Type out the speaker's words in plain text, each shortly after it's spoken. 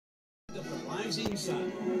of the rising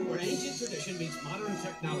sun, where ancient tradition meets modern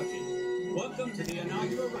technology. Welcome to the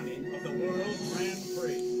inaugural running of the World Grand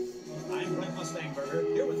Prix. I'm Brett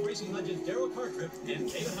Mustangberger, here with racing legends Darrell Cartrip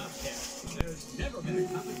and David Hopcast. There's never been a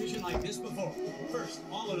competition like this before. First,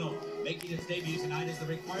 all in all, making its debut tonight is the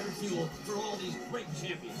required fuel for all these great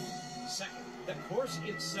champions. Second, the course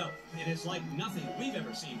itself. It is like nothing we've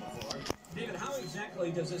ever seen before. David, how exactly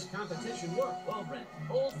does this competition work? Well, Brent,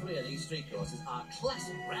 all three of these street courses are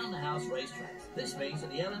classic round-the-house racetracks. This means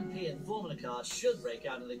that the LMP and Formula cars should break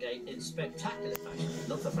out of the gate in spectacular fashion.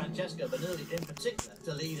 Look for Francesco Bernoulli in particular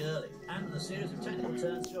to lead early. And with a series of technical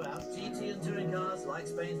turns throughout, GT and touring cars like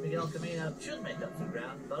Spain's Miguel Camino should make up for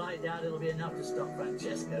ground, but I doubt it'll be enough to stop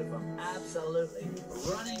Francesco from absolutely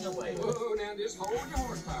running away. Whoa, now just hold your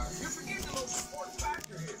horsepower. You're forgetting the most important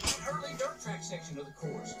factor here, the early dirt track section of the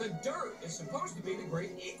course. The dirt is supposed to be the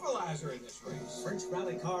great equalizer in this race. French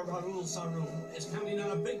rally car Raoul Saroul is counting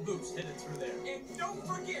on a big boost headed through there. And don't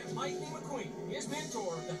forget Lightning McQueen. His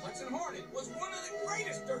mentor, the Hudson Hornet, was one of the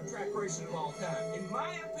greatest dirt track racers of all time. In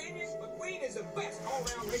my opinion, McQueen is the best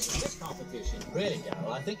all-round racer in this competition. Really,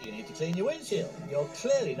 Darrell, I think you need to clean your windshield. You're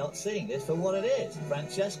clearly not seeing this for what it is.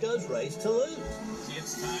 Francesco's race to lose.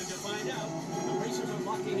 It's time to find out. The racers are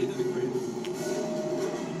locking into the grid.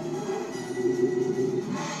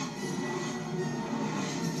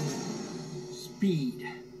 Speed.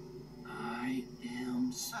 I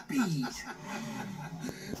am speed.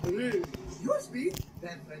 Your speed?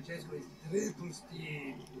 Then Francesco is triple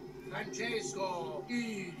speed. Francesco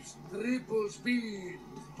is triple speed.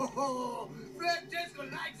 Oh, Francesco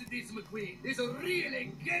likes this McQueen. He's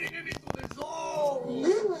really getting him into the zone.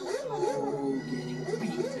 So getting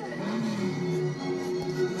beat.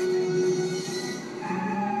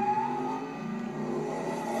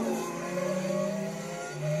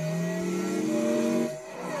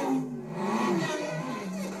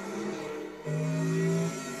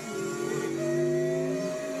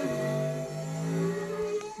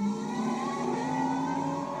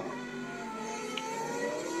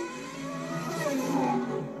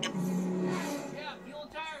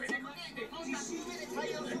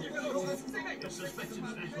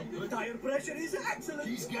 The tire pressure is excellent.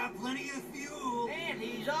 He's got plenty of fuel. And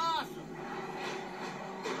he's awesome.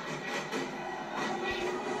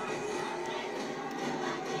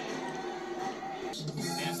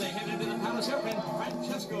 As they head into the Palace Open,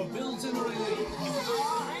 Francesco builds in a lead.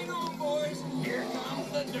 Oh, hang on, boys. Here comes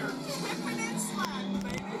the dirt. Slipping and sliding,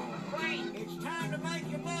 baby. Wait, it's time to make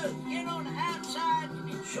your move. Get on the outside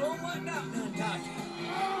and show what not done touch.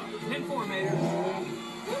 10-4, Mater.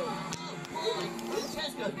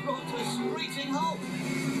 Francesco's brought to a screeching halt.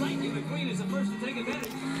 Lightning McQueen is the first to take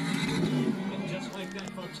advantage. And just like that,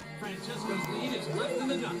 folks, Francesco's lead is left in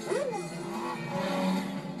the dust.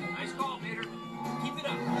 Nice call, Mater. Keep it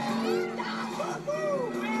up.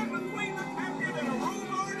 Woohoo! Man, McQueen looked happier than a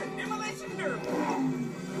roller at demolition derby.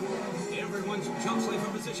 Everyone's jostling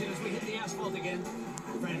for position as we hit the asphalt again.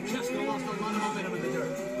 Francesco lost a lot of momentum in the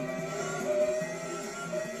dirt.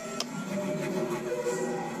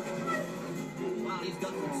 Well, he's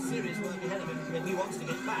got some serious work ahead of him if he wants to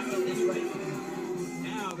get back in this race.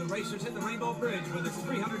 Now the racers hit the Rainbow Bridge with its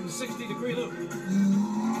 360-degree loop.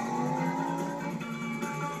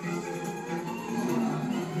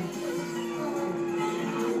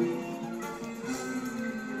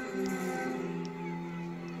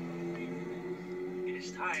 It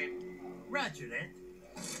is time. Roger that.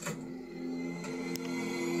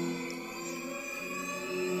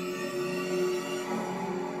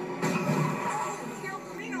 Miguel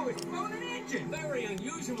Camino is blowing an engine. Very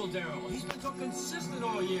unusual, Darrell. He's been so consistent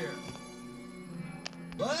all year.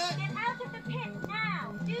 What? Get out of the pit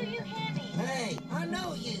now! Do you hear me? Hey, I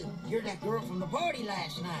know you. You're that girl from the party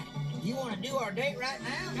last night. You want to do our date right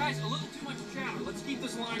now? Guys, a little too much chatter. Let's keep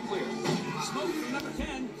this line clear. Smoke from number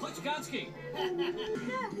 10, Klitschkotsky. No,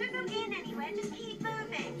 don't go in anywhere. Just keep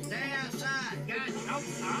moving. Stay outside. Guys,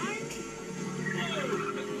 outside?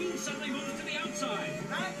 Whoa! McQueen suddenly moves to the outside.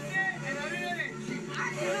 Not yet, and I didn't. I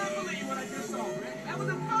cannot believe what I just saw, Brett. That was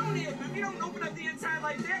a phony. If you don't open up the inside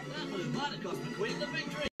like that, That move might have cost McQueen the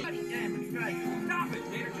victory. Demonstration. stop it,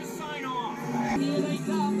 Mater. Just sign off. Here they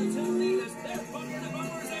come, the two leaders. They're bumper to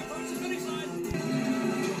bumper as they approach the finish line.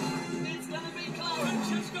 It's gonna be close.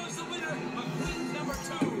 Francesco's the winner. McQueen's number 2.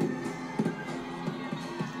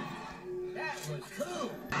 That was cool.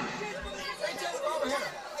 Hey, Jessica, over here.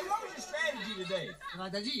 Hey, what was your strategy today?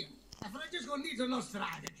 Strategy. Francesco needs no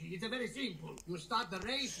strategy. It's very simple. You start the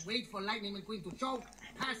race, wait for Lightning McQueen to choke,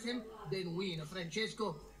 pass him, then win.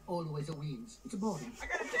 Francesco always wins. It's boring. I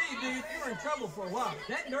gotta tell you, dude, you were in trouble for a while.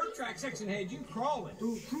 That dirt track section had you crawling.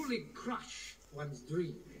 To truly crush one's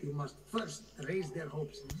dream, you must first raise their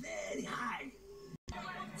hopes very high.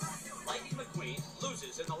 Lightning McQueen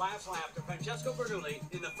loses in the last lap to Francesco Bernoulli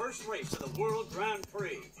in the first race of the World Grand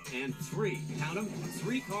Prix. And count them,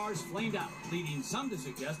 3 cars flamed out, leading some to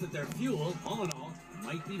suggest that their fuel, all in all,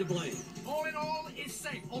 might be to blame. All in all, is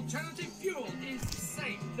safe. Alternative fuel is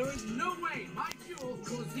safe. There is no way my fuel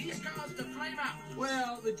caused these cars to flame out.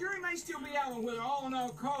 Well, the jury may still be out on whether all in all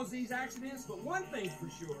caused these accidents, but one thing's for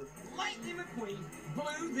sure, Lightning McQueen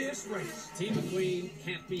blew this race. Team McQueen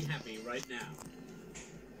can't be happy right now.